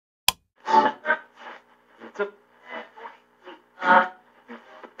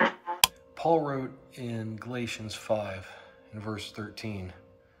Paul wrote in Galatians 5 in verse 13,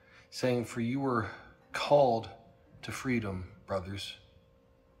 saying, "For you were called to freedom, brothers.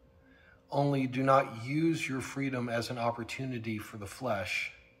 Only do not use your freedom as an opportunity for the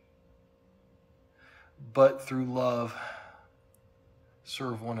flesh, but through love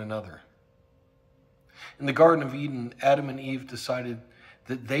serve one another." In the Garden of Eden, Adam and Eve decided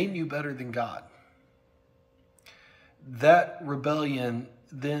that they knew better than God. That rebellion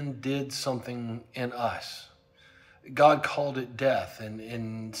then did something in us. God called it death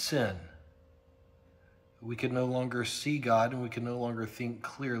and sin. We could no longer see God and we could no longer think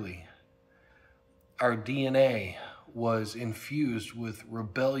clearly. Our DNA was infused with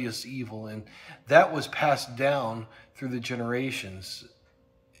rebellious evil, and that was passed down through the generations.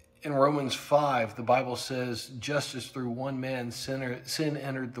 In Romans 5, the Bible says, just as through one man sin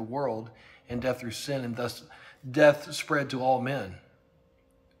entered the world, and death through sin, and thus death spread to all men.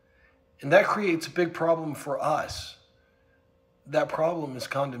 And that creates a big problem for us. That problem is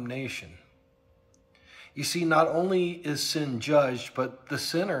condemnation. You see, not only is sin judged, but the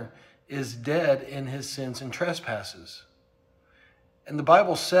sinner is dead in his sins and trespasses. And the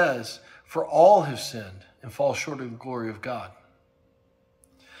Bible says, for all have sinned and fall short of the glory of God.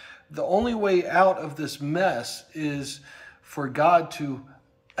 The only way out of this mess is for God to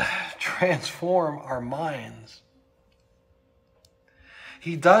transform our minds.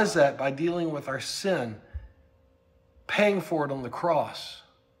 He does that by dealing with our sin, paying for it on the cross,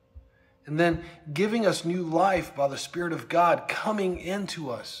 and then giving us new life by the Spirit of God coming into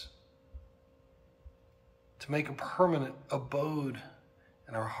us to make a permanent abode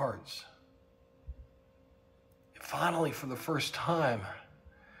in our hearts. And finally, for the first time,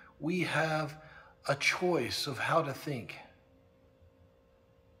 we have a choice of how to think.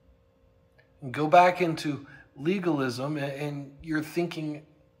 And go back into legalism, and you're thinking,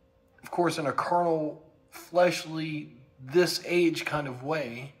 of course, in a carnal, fleshly, this age kind of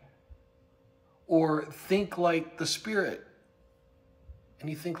way, or think like the Spirit, and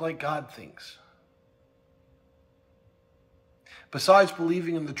you think like God thinks. Besides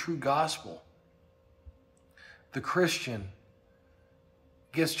believing in the true gospel, the Christian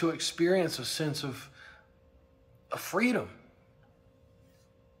gets to experience a sense of freedom.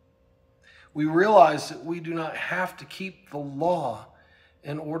 We realize that we do not have to keep the law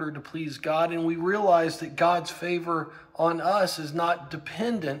in order to please God, and we realize that God's favor on us is not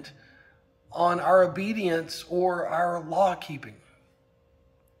dependent on our obedience or our law keeping.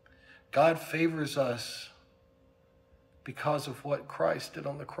 God favors us because of what Christ did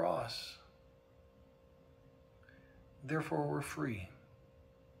on the cross. Therefore, we're free.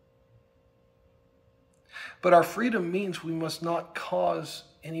 But our freedom means we must not cause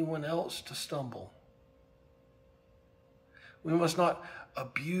anyone else to stumble. We must not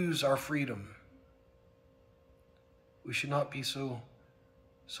abuse our freedom. We should not be so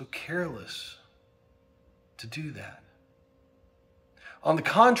careless to do that. On the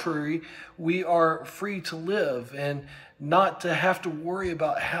contrary, we are free to live and not to have to worry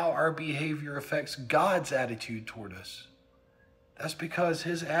about how our behavior affects God's attitude toward us. That's because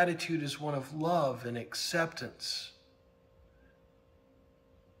his attitude is one of love and acceptance.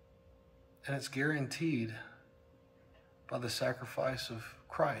 And it's guaranteed by the sacrifice of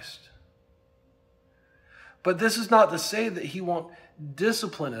Christ. But this is not to say that he won't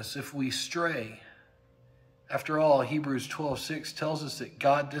discipline us if we stray. After all, Hebrews 12:6 tells us that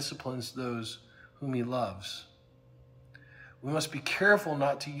God disciplines those whom he loves. We must be careful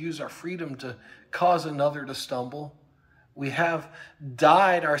not to use our freedom to cause another to stumble. We have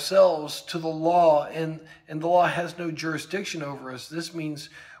died ourselves to the law, and the law has no jurisdiction over us. This means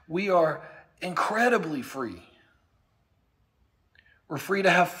we are incredibly free. We're free to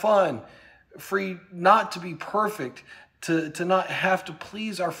have fun, free not to be perfect, to not have to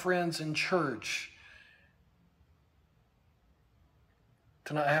please our friends in church,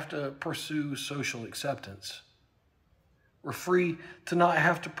 to not have to pursue social acceptance. We're free to not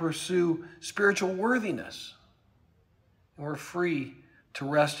have to pursue spiritual worthiness. And we're free to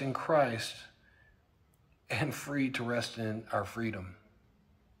rest in Christ and free to rest in our freedom.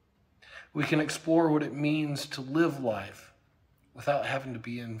 We can explore what it means to live life without having to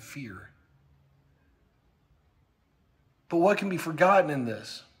be in fear. But what can be forgotten in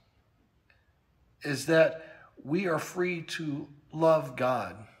this is that we are free to love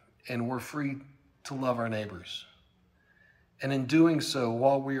God and we're free to love our neighbors. And in doing so,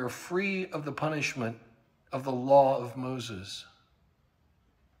 while we are free of the punishment of the law of Moses,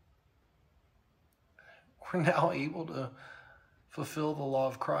 we're now able to fulfill the law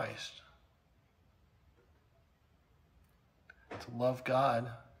of Christ. To love God,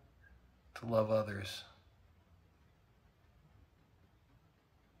 to love others.